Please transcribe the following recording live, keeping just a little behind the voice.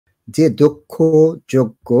যে দক্ষ,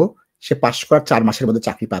 যোগ্য সে পাস করার ৪ মাসের মধ্যে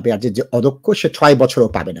চাকরি পাবে। আর যে অদক্ষ সে ৬ বছরও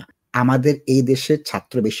পাবে না। আমাদের এই দেশে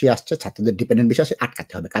ছাত্র বেশি আসছে, ছাত্রদের ডিপেন্ডেন্ট বেশি আসছে,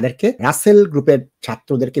 আটকাতে হবে। কাদেরকে? রাসেল গ্রুপের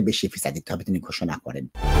ছাত্রদেরকে বেশি ভিসা দিতে হবে তিনি ঘোষণা করেন।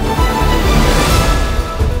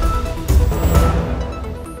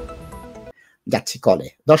 যাচ্ছি কলে।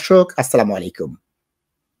 দর্শক আসসালামু আলাইকুম।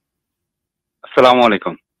 আসসালামু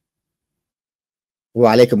আলাইকুম।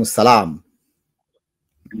 ওয়ালাইকুম আসসালাম।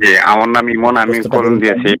 জি, আমার নাম ইমন। আমি কল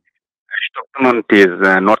দিয়েছি স্টকটন-অন-টিজ,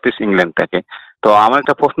 নর্থ ইস্ট ইংল্যান্ড থেকে। তো আমার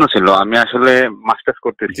একটা প্রশ্ন ছিল। আমি আসলে মাস্টার্স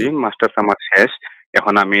করতেছি। মাস্টার্স আমার শেষ।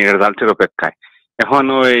 এখন আমি রেজাল্টের অপেক্ষায়। এখন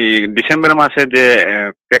ওই ডিসেম্বর মাসে যে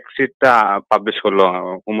ফ্যাক্টশিটটা পাবলিশ হলো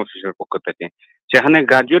হোম অফিসের পক্ষ থেকে, সেখানে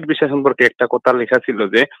গ্রাজুয়েট ভিসা সম্পর্কে একটা কথা লেখা ছিল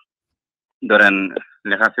যে, ধরেন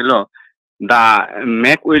লেখা ছিল, "the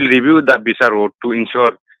make will review the visa road to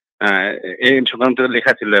ensure", এই সংক্রান্ত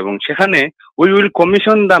লেখা ছিল এবং সেখানে "we will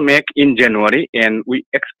commission the make in January and we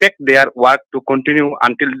expect their work to continue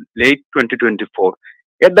until late 2024"।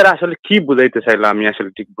 এর দ্বারা আসলে কি বুঝাইতে চাইলো আমি আসলে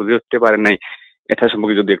ঠিক বুঝে উঠতে পারি নাই। এটা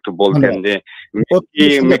সম্পর্কে যদি একটু বলতেন যে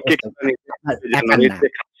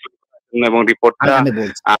এবং রিপোর্টটা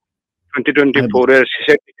 2024 এর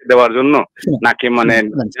শেষের দিকে দেওয়ার জন্য নাকি মানে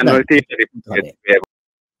জানুয়ারিতে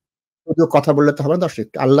শুধু কথা বললে তো হবে না দর্শক।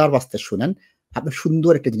 আল্লাহর ওয়াস্তে শুনেন। আপনি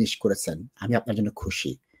সুন্দর একটা জিনিস করেছেন। আমি আপনার জন্য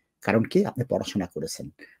খুশি। কারণ কি? আপনি পড়াশোনা করেছেন।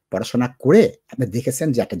 পড়াশোনা করে আপনি দেখেছেন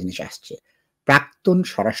যে একটা জিনিস আসছে। প্রাক্তন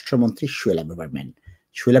স্বরাষ্ট্রমন্ত্রী শোয়েলা বেভারম্যান।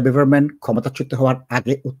 শোয়েলা বেভারম্যান ক্ষমতাচ্যুত হওয়ার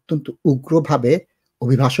আগে অত্যন্ত উগ্রভাবে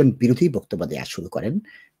অভিবাসন বিরোধী বক্তব্য দেয়া শুরু করেন।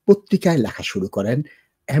 পত্রিকায় লেখা শুরু করেন।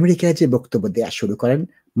 আমেরিকায় যে বক্তব্য দেয়া শুরু করেন,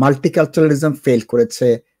 মাল্টিকালচারালিজম ফেল করেছে,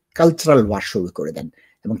 কালচারাল ওয়ার শুরু করে দেন।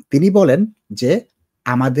 এবং তিনি বলেন যে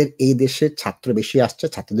আমাদের এই দেশে ছাত্র বেশি আসছে,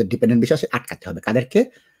 ছাত্রদের ডিপেন্ডেন্ট বেশি আসছে, আটকাতে হবে। কাদেরকে?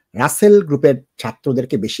 রাসেল গ্রুপের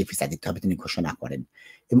ছাত্রদেরকে বেশি ভিসা দিতে হবে তিনি ঘোষণা করেন।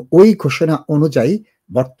 এবং ওই ঘোষণা অনুযায়ী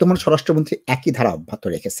বর্তমান স্বরাষ্ট্রমন্ত্রী একই ধারা অব্যাহত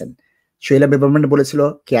রেখেছেন। শোয়েলা বেভারম্যান বলেছিল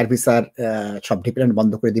কেয়ার ভিসার সব ডিপেন্ডেন্ট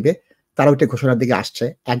বন্ধ করে দিবে। তারা ওইটা ঘোষণার দিকে আসছে।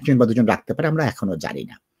 ১ জন বা ২ জন রাখতে পারে, আমরা এখনো জানি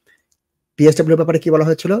না। পিএসডব্লিউ ব্যাপারে কি বলা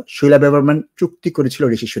হয়েছিল? শোয়েলা বেভারম্যান চুক্তি করেছিল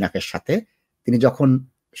ঋষি সুনাকের সাথে। তিনি যখন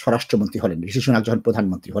স্বরাষ্ট্রমন্ত্রী হলেন, ঋষি সুনাক যখন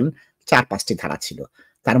প্রধানমন্ত্রী হলেন, ৪-৫ টি ধারা ছিল।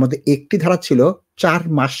 তার মধ্যে একটি ধারা ছিল ৪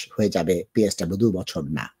 মাস হয়ে যাবে পিএসডব্লিউ, ২ বছর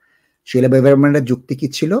না। শোয়েলা বেভারম্যানের যুক্তি কি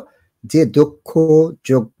ছিল? যে দক্ষ,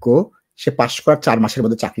 যোগ্য সে পাস করার ৪ মাসের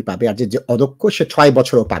মধ্যে চাকরি পাবে। আর যে অদক্ষ সে ৬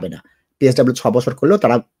 বছরও পাবে না। পিএসডব্লিউ ৬ বছর করলেও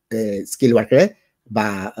তারা স্কিল ওয়ার্কারে বা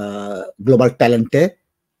গ্লোবাল ট্যালেন্টে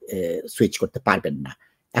সুইচ করতে পারবেন না।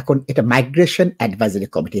 এখন এটা মাইগ্রেশন অ্যাডভাইজারি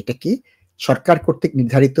কমিটি। এটা কি? সরকার কর্তৃক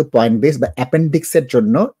নির্ধারিত পয়েন্ট বেস বা অ্যাপেন্ডিক্স এর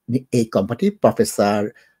জন্য এই কমিটি প্রফেসর,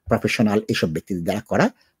 প্রফেশনাল এইসব ব্যক্তিদের দ্বারা করা।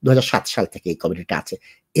 ২০০৭ সাল থেকে এই কমিটিটা আছে।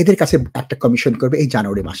 এদের কাছে একটা কমিশন করবে এই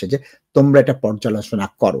জানুয়ারি মাসে যে তোমরা এটা পর্যালোচনা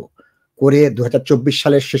করো। করে ২০২৪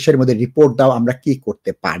 সালের শেষের মধ্যে রিপোর্ট দাও আমরা কি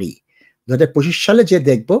করতে পারি। ২০২৫ সালে যে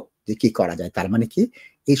দেখব যে কি করা যায়। তার মানে কি?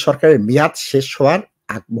 এই সরকারের মেয়াদ শেষ হওয়ার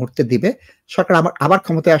আগ মুহূর্তে দিবে। সরকার আবার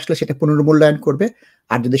ক্ষমতায় আসলে সেটা পুনর্মূল্যায়ন করবে।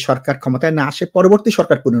 আর যদি সরকার ক্ষমতায় না আসে পরবর্তী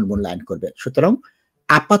সরকার পুনর্মূল্যায়ন করবে। সুতরাং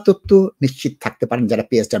আপাতত নিশ্চিত থাকতে পারেন যারা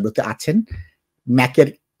পিএসডব্লিউ তে আছেন, ম্যাকের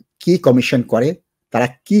কি কমিশন করে, তারা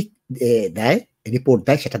কি দেয়, রিপোর্ট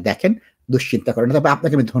দেয় সেটা দেখেন, দুশ্চিন্তা করেন না। তবে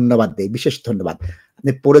আপনাকে আমি ধন্যবাদ দেই, বিশেষ ধন্যবাদ।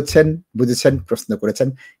 আপনি পড়েছেন, বুঝেছেন, প্রশ্ন করেছেন।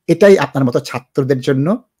 এটাই আপনার মতো ছাত্রদের জন্য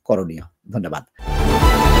করণীয়। ধন্যবাদ।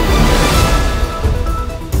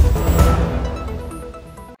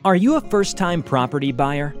 Are you a first-time property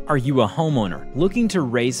buyer? Are you a homeowner looking to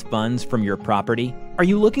raise funds from your property? Are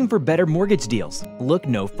you looking for better mortgage deals? Look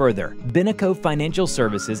no further. Binaco Financial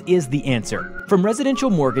Services is the answer. From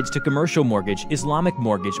residential mortgage to commercial mortgage, Islamic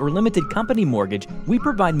mortgage, or limited company mortgage, we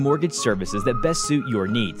provide mortgage services that best suit your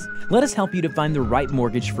needs. Let us help you to find the right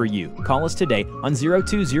mortgage for you. Call us today on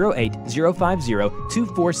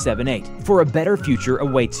 0208-050-2478. For a better future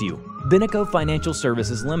awaits you. Binaco Financial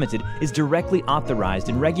Services Limited is directly authorized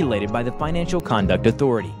and regulated by the Financial Conduct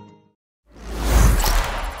Authority.